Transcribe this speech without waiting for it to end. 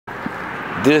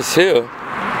This here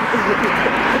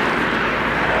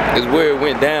is where it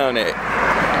went down at.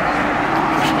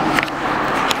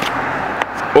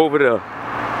 Over there.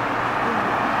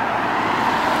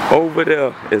 Over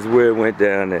there is where it went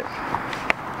down at.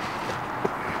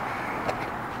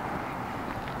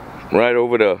 Right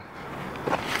over there.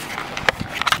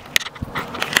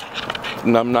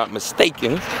 And I'm not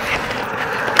mistaken,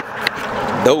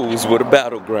 those were the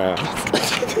battlegrounds.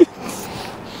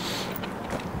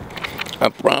 I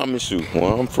promise you,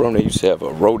 where I'm from, they used to have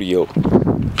a rodeo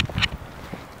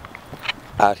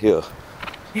out here.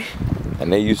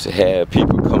 And they used to have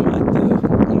people come out there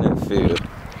on that field,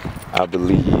 I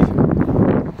believe,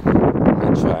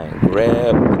 and try and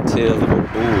grab the tail of a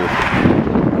bull.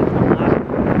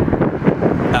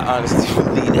 I honestly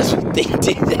believe that's what they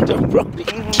did at the rodeo.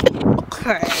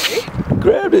 Okay.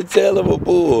 Grab the tail of a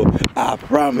bull. I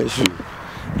promise you.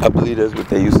 I believe that's what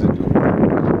they used to do.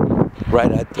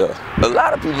 Right out there. A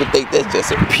lot of people think that's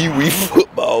just a pee-wee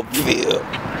football field.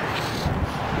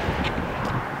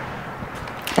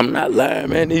 I'm not lying,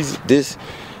 man. This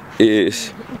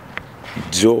is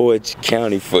George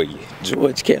County for you.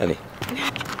 George County.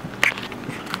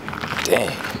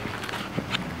 Dang.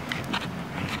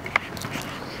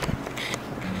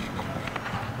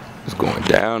 It's going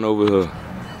down over here.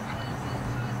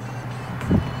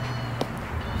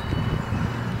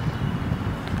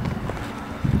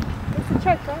 It's a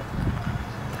church, right?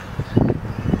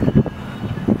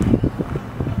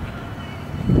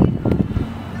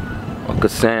 Like a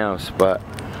sound spot.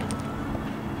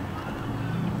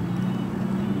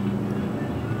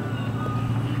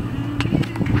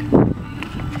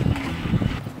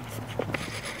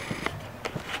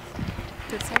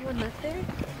 Did someone live there?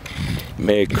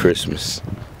 Merry Christmas.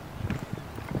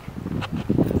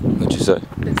 What'd you say?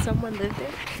 Did someone live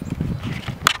there?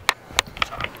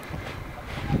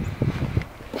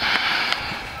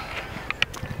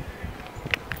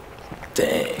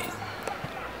 Dang.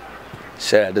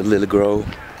 Shout out to Lily Grove.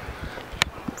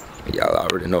 Y'all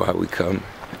already know how we come.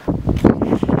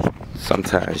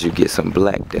 Sometimes you get some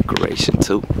black decoration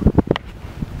too.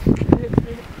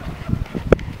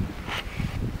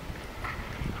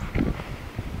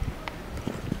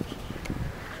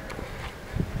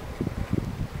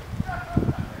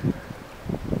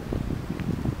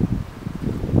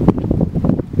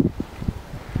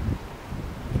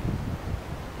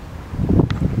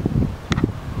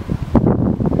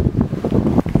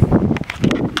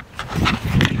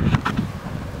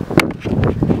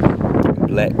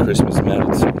 Black Christmas matter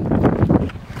too.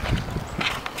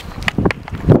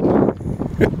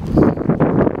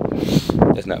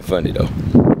 That's not funny though.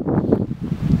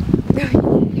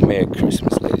 Merry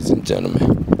Christmas, ladies and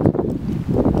gentlemen.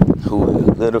 Who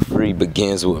a little free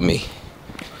begins with me.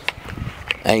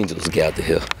 Angels gather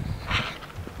here.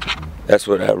 That's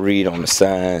what I read on the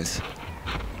signs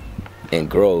in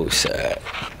Groveside.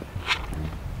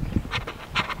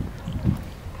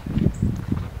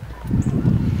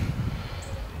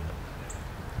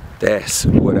 That's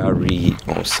what I read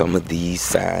on some of these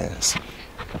signs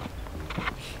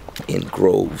in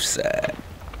Groveside.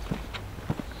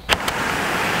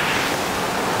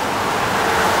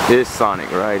 This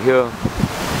Sonic right here.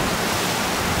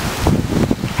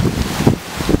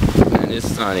 Man,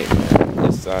 this Sonic, man.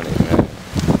 This Sonic, man.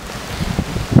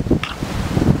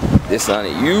 This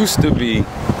Sonic used to be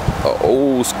an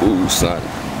old school Sonic.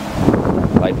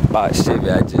 Like the box Chevy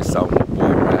I just saw my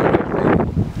boy ride over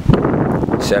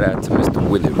there. Shout out to Mr.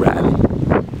 Willie Riley.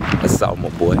 I saw my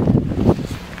boy.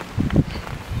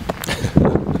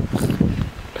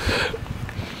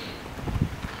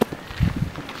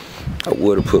 I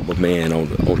would have put my man on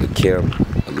the camera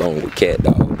along with Cat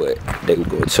Dog, but they were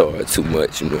gonna charge too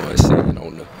much, you know what I'm saying,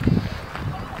 on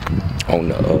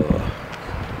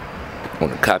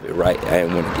the copyright. I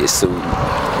didn't want to get sued,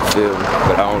 feel me?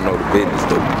 But I don't know the business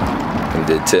though. I'm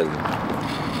just telling you.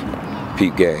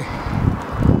 Peep gang.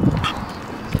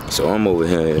 So I'm over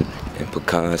here in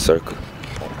Pecan Circle.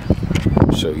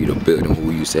 I'll show you the building where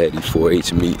we used to have these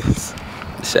 4-H meetings.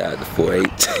 Shout out to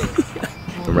 4-H.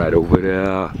 I'm right over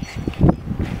there.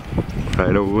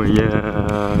 Right over here.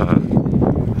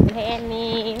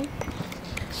 Penny.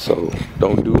 So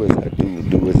don't do as I do,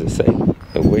 do as I say.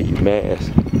 And wear your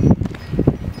mask.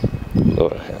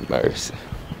 Lord have mercy.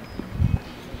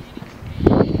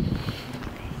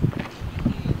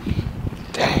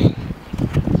 Dang.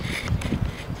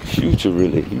 Future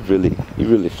he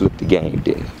really flipped the game,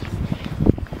 didn't he?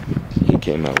 He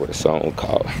came out with a song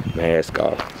called Mask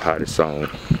Off, hottest song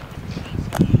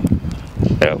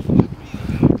ever.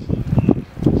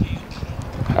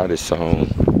 Hottest song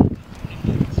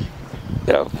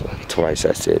ever. twice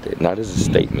I said that. Not as a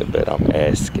statement, but I'm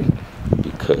asking.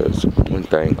 Because one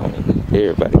thing on,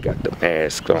 everybody got the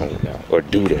mask on now. Or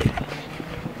do they?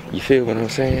 You feel what I'm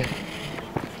saying?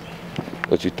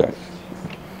 What you think?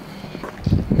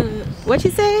 What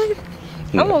you said?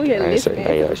 No, I'm over here listening.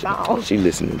 listening. She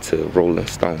listening to Rolling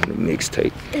Stone, the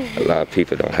mixtape. A lot of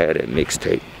people don't have that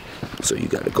mixtape. So you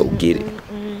gotta go get it.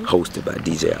 Hosted by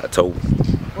DJ October.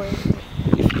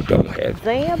 If you don't have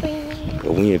it.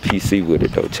 But we in PC with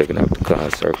it though, checking out the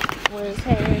concert.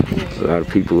 A lot of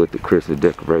people with the Christmas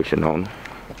decoration on them.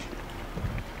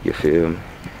 You feel me?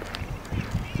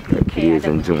 Got kids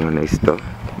enjoying their stuff.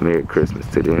 Merry Christmas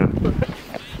to them.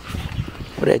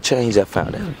 Well, that change I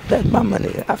found out. That's my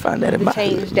money. I found that in my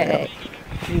change that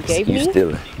you gave me. You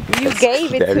stealing. You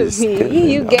gave it to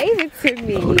me. You gave it to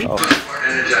me.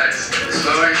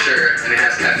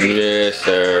 Yes,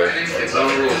 sir.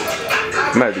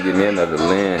 I might have to get me another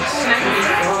lens.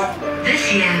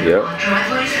 This year, yep. our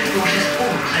driveways have brought us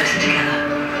all closer together.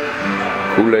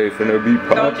 Kool-Aid finna be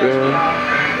poppin'.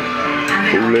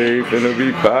 Kool-Aid finna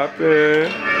be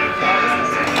poppin'.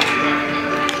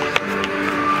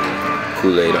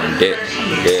 Kool-Aid on deck.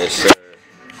 Yes, sir.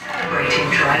 Celebrating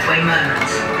driveway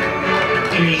moments.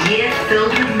 In a year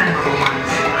filled with memorable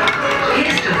ones.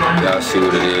 Here's to one. Y'all see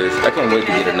what it is. I can't wait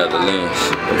to get another lens.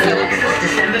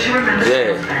 December to remember.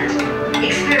 Yeah.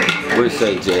 Experience. What do you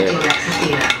say, Jay?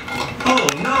 Oh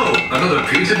no, another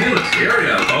pizza deal at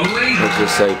area only. What's your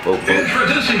say, Popo?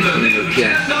 Introducing the new $10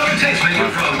 taste menu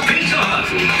from Pizza Hut.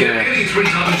 Get any 3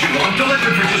 toppings you want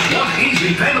delivered for just one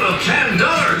easy payment of $10.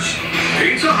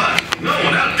 Pizza Hut. No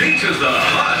one out pizzas the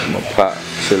Hut. My pop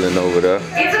chilling over there.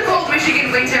 It's a cold Michigan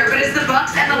winter, but as the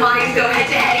Bucks and the Lions go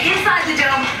head-to-head inside the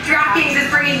dome, DraftKings is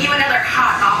bringing you another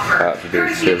hot offer.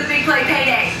 Courtesy of the Big Play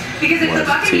Payday. Because if the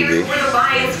Buccaneers or the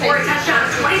Lions score a touchdown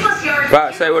 20+ yards...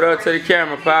 Pop, say what up to the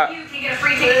camera, Pop. You can get a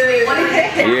free ticket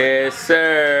to be Yes,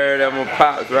 sir. That my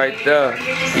Pop's right there.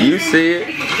 You see it?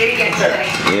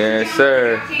 Yes,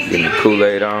 sir. Getting the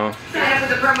Kool-Aid on. Sign up with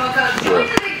the promo code Join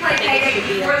the Big Play Payday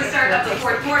before the start of the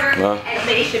 4th quarter, and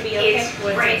they should be okay.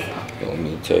 You want me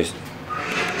to taste it?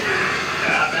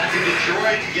 Back in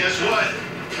Detroit, guess what?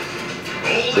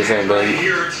 This ain't bad.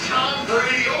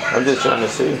 I'm just trying to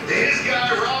see. His guy,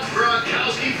 Rob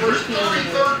Gronkowski, for his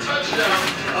 33rd touchdown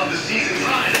of the season,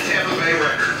 tied a Tampa Bay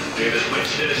record. Davis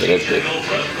Winston is signal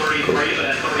for 33, but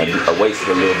at I wasted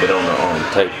a little bit on the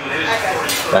tape.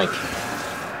 Thank you.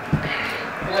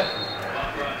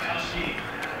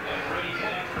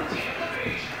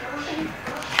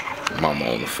 Mama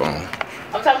on the phone.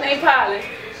 I'm talking to Aunt Polly.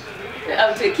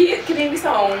 To the kids, can hear me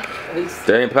song.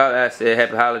 To Aunt Polly, I said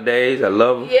happy holidays. I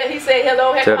love her. Yeah, he said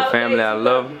hello, happy Tell holidays. the family I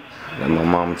love her. And my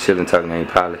mama chilling talking to Aunt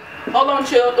Polly. Hold on,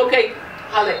 Chuck. Okay,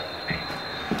 holla.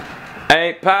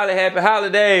 Aunt Polly, happy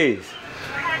holidays.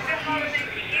 Happy holidays to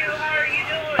you. How are you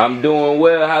doing? I'm doing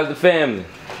well. How's the family?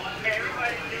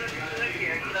 Everybody's doing good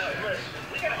here. You know, look,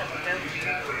 we gotta have a family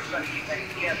meeting where everybody gets back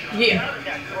together. Yeah. We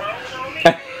got grown on me.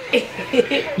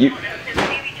 You.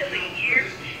 Seen each other in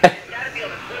years. Gotta be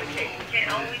able to communicate. We can't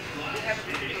always have a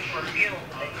decision for a funeral.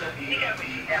 So we gotta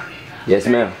reach it out. Yes,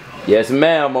 ma'am. Yes,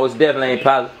 ma'am. Most definitely, Aunt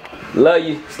Polly. Love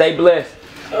you. Stay blessed.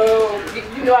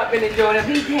 You know I've been enjoying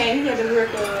him. He had to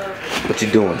work. What you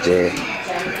doing, Jay?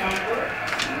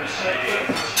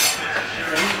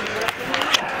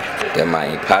 That my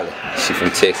Aunt Polly. She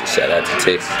from Texas. Shout out to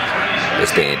Texas. They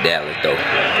stay in Dallas though.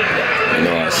 You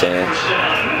know what I'm saying?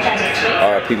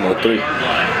 RP Mo 3.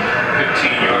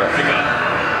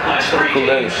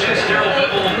 Kool-Aid.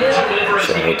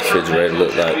 Show me what the refrigerator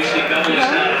look like.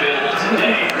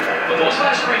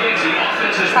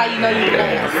 How you know you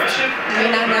play? I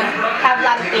mean, I have a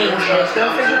lot of things, but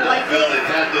don't forget like this.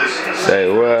 Say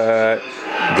what?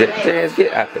 Just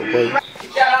get out the way.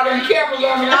 Got all them cameras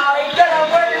on me.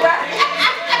 Don't worry about it.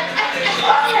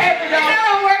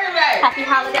 Don't worry about it. Happy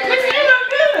holidays. You look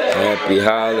good. Happy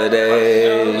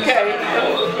holidays. Okay.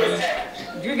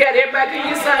 You got everybody in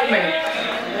your side, man.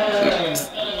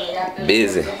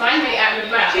 Busy. Finally, out of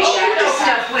mouth.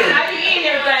 How you eating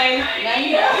everything?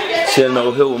 Chilling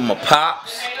over here with my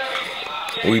pops.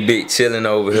 We big chilling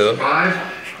over here.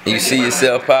 You see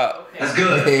yourself, Pop? That's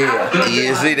good. Yeah.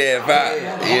 You see that, Pop?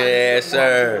 Yes,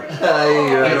 sir.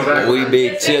 We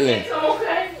big chilling.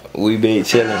 We been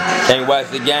chilling. Can't watch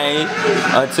the game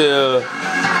until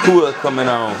who else coming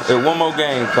on? There's one more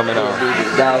game coming on.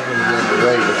 The Dolphins and the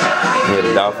Raiders. Yeah,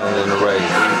 the Dolphins and the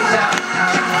Raiders.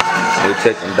 We'll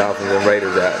check them Dolphins and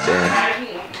Raiders out there.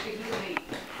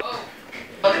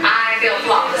 Look, I feel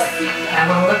flawless. I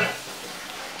will look.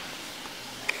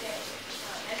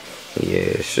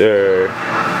 Yeah, sure.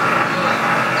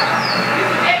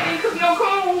 Hey, you cook no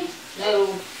corn? No.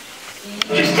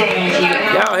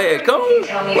 that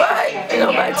coon? What? Ain't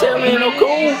nobody tell me no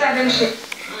coon.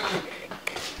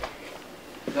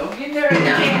 Don't get there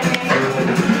now.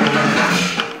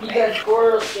 You got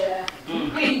squirrels, yeah.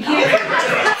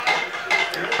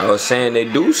 I was saying they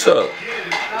do suck.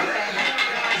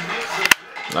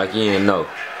 Like you didn't know.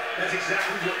 That's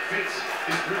exactly what Fitz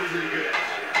is really, really good at.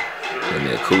 And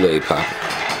that Kool-Aid popping.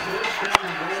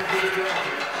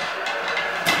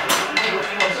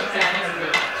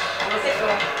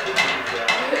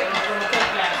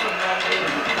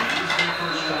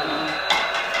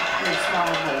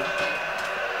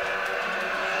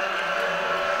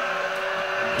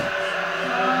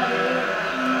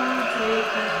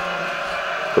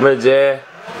 Come here, Jay.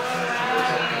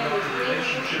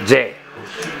 Jay.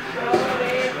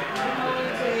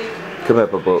 Come here,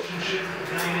 Papa.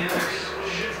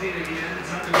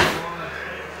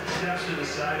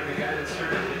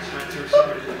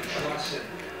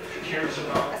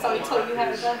 That's all he told you how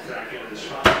to do.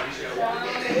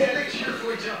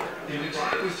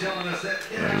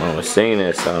 Mama was singing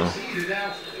that song.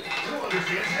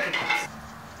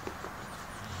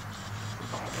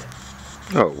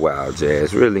 Oh wow,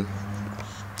 Jazz, really?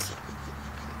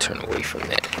 Turn away from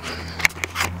that.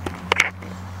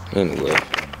 Anyway.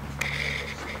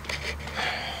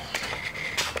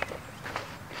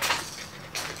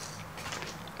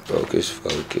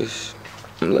 Focus.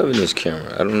 I'm loving this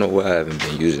camera. I don't know why I haven't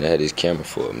been using it. I had this camera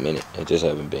for a minute. I just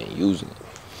haven't been using it.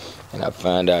 And I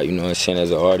find out, you know what I'm saying,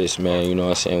 as an artist, man, you know what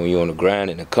I'm saying, when you're on the grind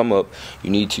and to come up, you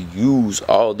need to use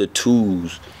all the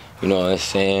tools, you know what I'm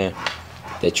saying,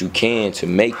 that you can to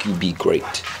make you be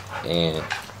great. And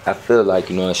I feel like,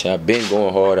 you know what I'm saying, I've been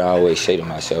going hard. I always say to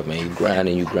myself, man, you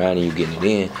getting it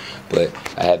in. But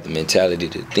I have the mentality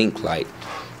to think like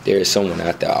there is someone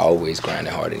out there always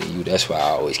grinding harder than you. That's why I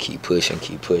always keep pushing.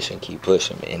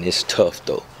 And it's tough,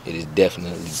 though. It is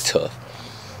definitely tough.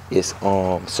 It's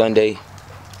Sunday,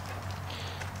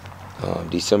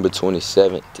 December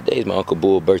 27th. Today's my Uncle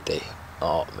Bull's birthday.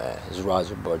 Oh, man. It's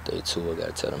Roger's birthday, too. I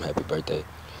got to tell him happy birthday.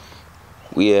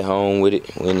 We at home with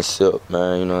it. We in the SIP,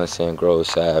 man. You know what I'm saying?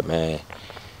 Groveside, man.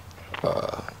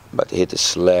 About to hit the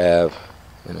slab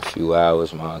in a few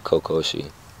hours. My Aunt Coco, she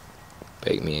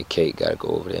baked me a cake. Gotta go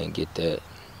over there and get that.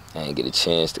 I ain't get a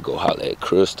chance to go holler at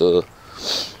Crystal.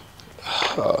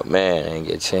 Oh, man. I ain't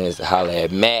get a chance to holler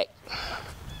at Mac.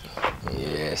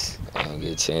 Yes. I ain't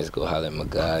get a chance to go holler at my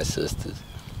god sisters.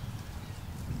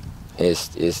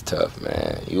 It's tough,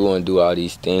 man. You want to do all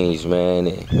these things, man,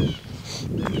 and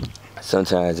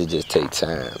sometimes it just takes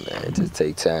time, man. It just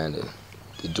takes time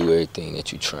to do everything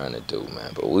that you're trying to do,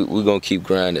 man. But we're going to keep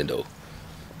grinding, though.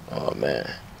 Oh, man.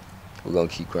 We're going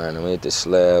to keep grinding. We're at the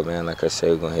slab, man. Like I said,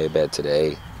 we're going to head back to the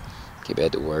A. Get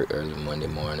back to work early Monday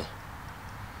morning.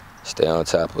 Stay on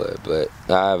top of it. But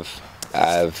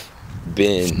I've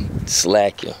been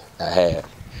slacking. I have.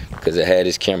 Because I had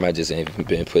this camera, I just ain't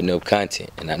been putting up content.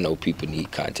 And I know people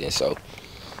need content. So,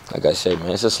 like I said,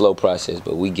 man, it's a slow process,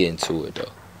 but we get into it,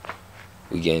 though.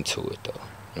 We get into it, though.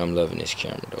 And I'm loving this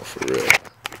camera, though, for real.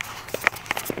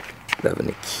 Loving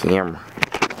the camera.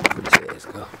 Where Jazz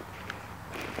go?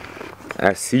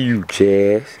 I see you,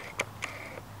 Jazz.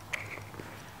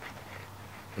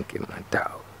 Look at my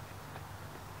dog.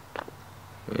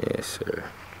 Yes, sir.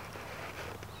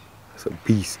 It's a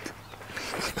beast.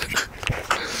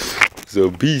 It's a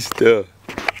beast, though.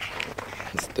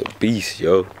 It's the beast,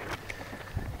 yo.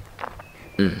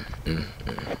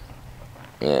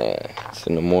 Yeah, it's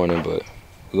in the morning, but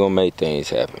we're gonna make things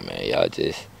happen, man. Y'all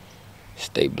just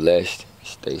stay blessed,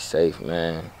 stay safe,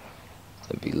 man,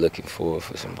 and be looking forward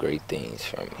for some great things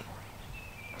from me.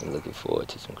 I'm looking forward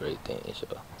to some great things,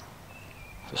 yo.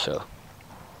 For sure.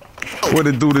 What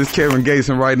it do, this Kevin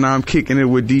Gason right now. I'm kicking it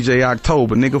with DJ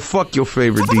October. Nigga, fuck your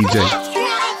favorite DJ.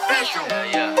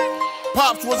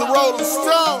 Pops was a Rolling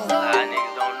Stone.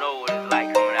 Niggas don't know what it's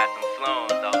like coming out them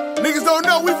slums, though. Niggas don't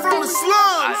know we from the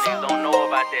slums. Niggas don't know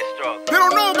about that struggle. They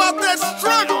don't know about that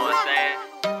struggle. You know what I'm saying?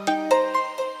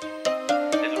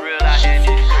 It's real out here in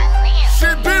these streets.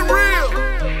 Shit been real.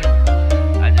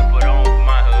 I just put it on for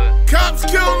my hood. Cops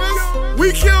killing us.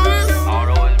 We killing us.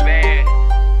 Although it's bad,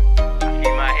 I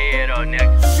keep my head up,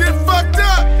 nigga. Shit fucked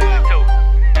up. Let go.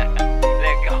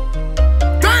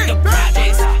 Damn. The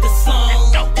projects, the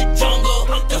slums, the jungle,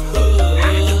 the hood,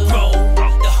 the road,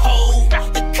 the hole,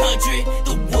 the country,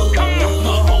 the wood, the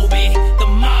Hobie, the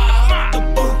mob, the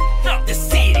boot, the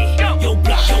city, your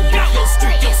block, your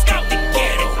street, your scout, the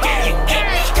ghetto. You get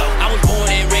me? I was born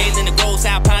and raised in the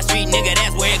Groveside, Pine Street, nigga,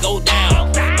 that's where it go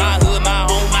down. My hood, my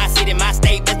home, my city, my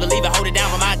state, best believe it, hold it down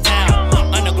for my town.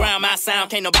 Underground, my sound,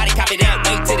 can't nobody copy that.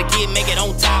 Wait till the kid make it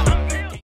on top.